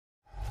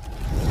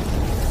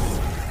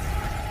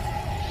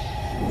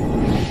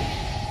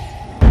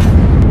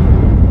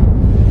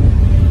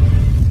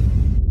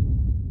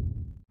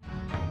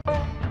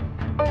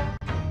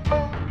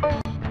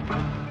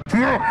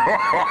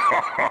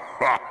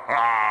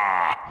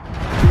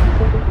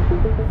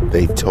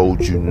They've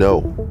told you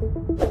no.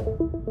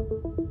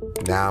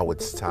 Now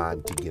it's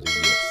time to get a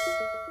yes.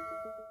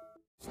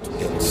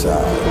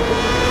 Inside.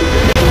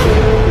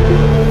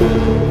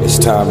 It's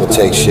time to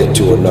take shit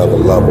to another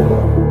level.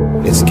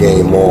 It's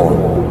game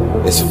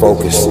on. It's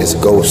focused. It's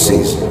go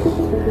season.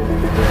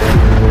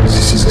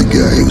 This is the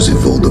guy who's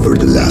evolved over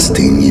the last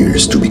 10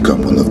 years to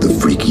become one of the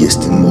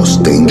freakiest and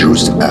most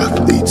dangerous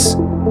athletes.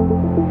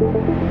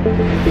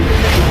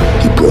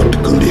 He brought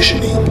the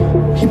conditioning,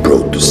 he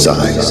brought the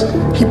size,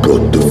 he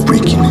brought the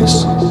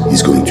freakiness.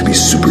 He's going to be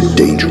super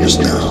dangerous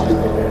now.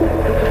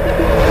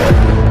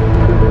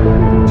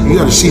 You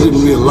gotta see it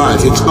in real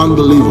life, it's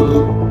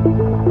unbelievable.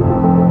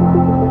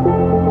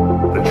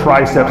 The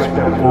triceps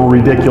were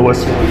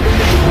ridiculous.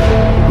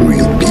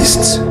 Real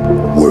beasts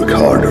work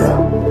harder.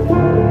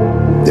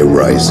 They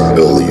rise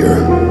earlier,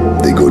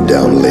 they go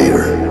down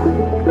later.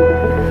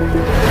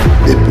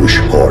 They push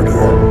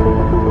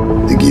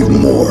harder, they give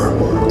more,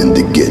 and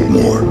they get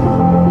more.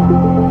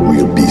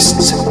 Real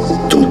beasts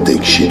don't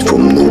take shit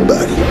from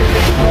nobody.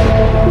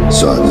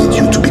 So I need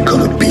you to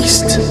become a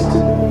beast.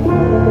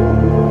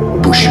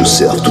 Push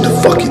yourself to the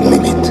fucking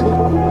limit.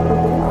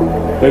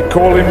 They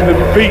call him the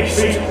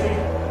Beast.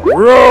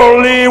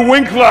 Roelly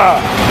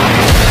Winklar.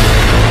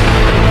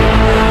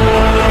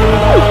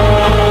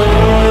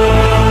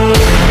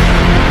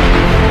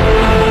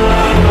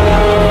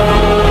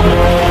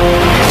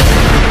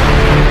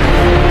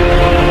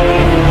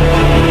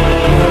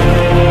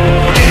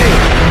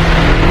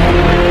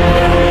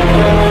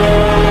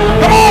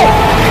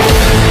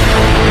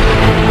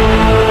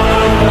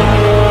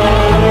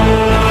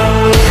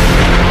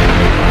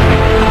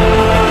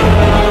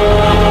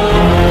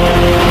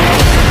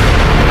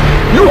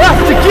 You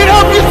have to get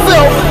up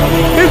yourself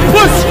and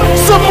push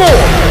some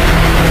more.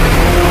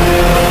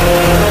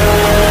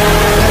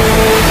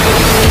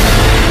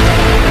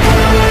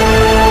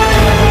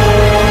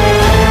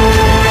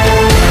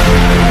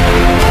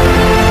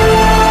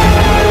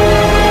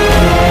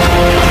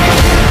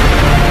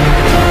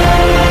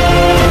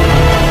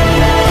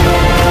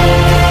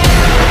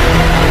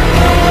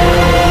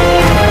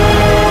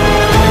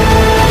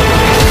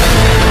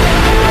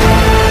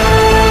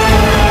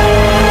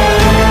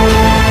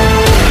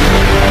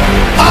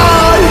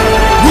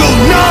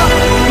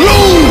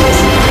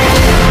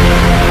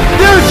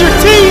 Your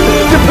team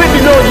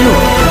depending on you.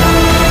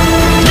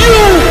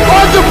 You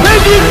are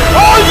depending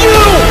on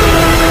you.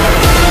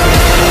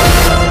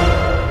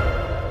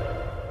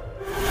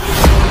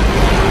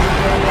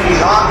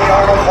 He's on the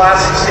Arnold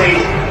Classic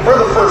stage for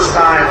the first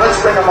time. Let's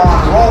bring him on,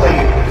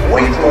 Roelly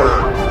Winklar.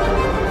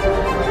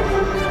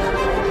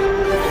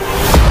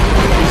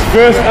 His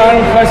first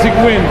Arnold Classic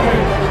win.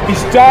 He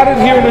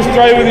started here in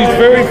Australia with his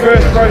very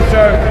first pro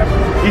show.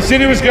 He said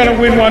he was going to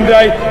win one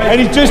day,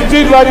 and he just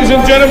did, ladies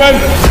and gentlemen.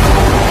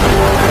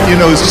 You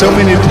know, so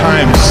many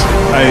times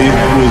I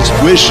was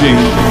wishing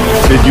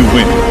that you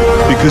win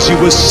because you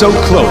were so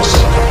close.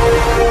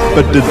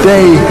 But the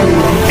day,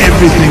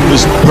 everything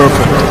was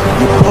perfect.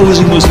 Your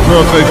posing was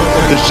perfect,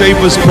 the shape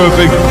was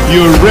perfect,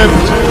 you're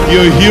ripped,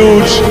 you're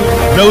huge,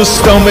 no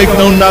stomach,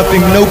 no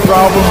nothing, no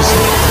problems.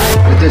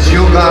 It is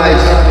you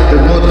guys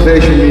that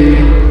motivation me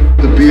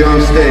to be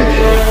on stage.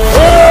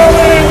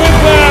 Roelly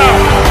Winklar!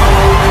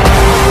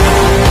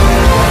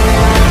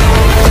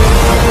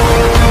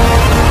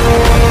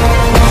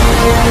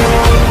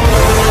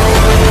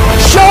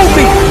 Show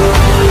me!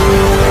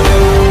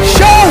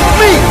 Show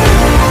me!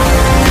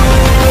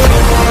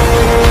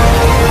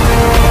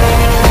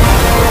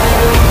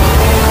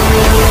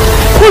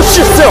 Push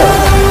yourself!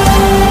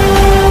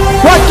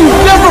 Like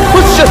you've never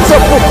pushed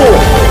yourself before!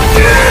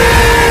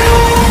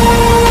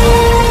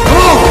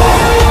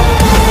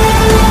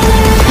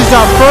 He's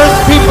our first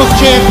People's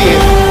Champion,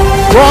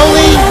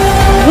 Roelly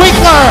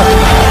Winklar!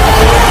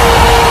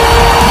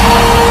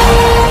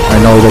 I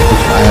know that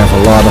I have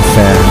a lot of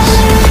fans.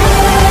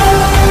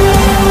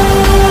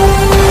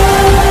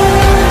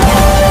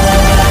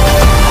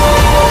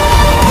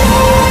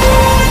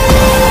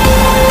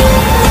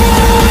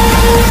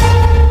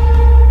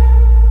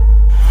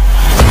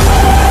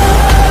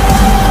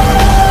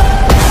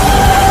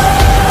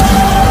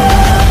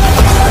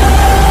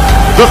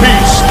 The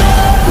Beast.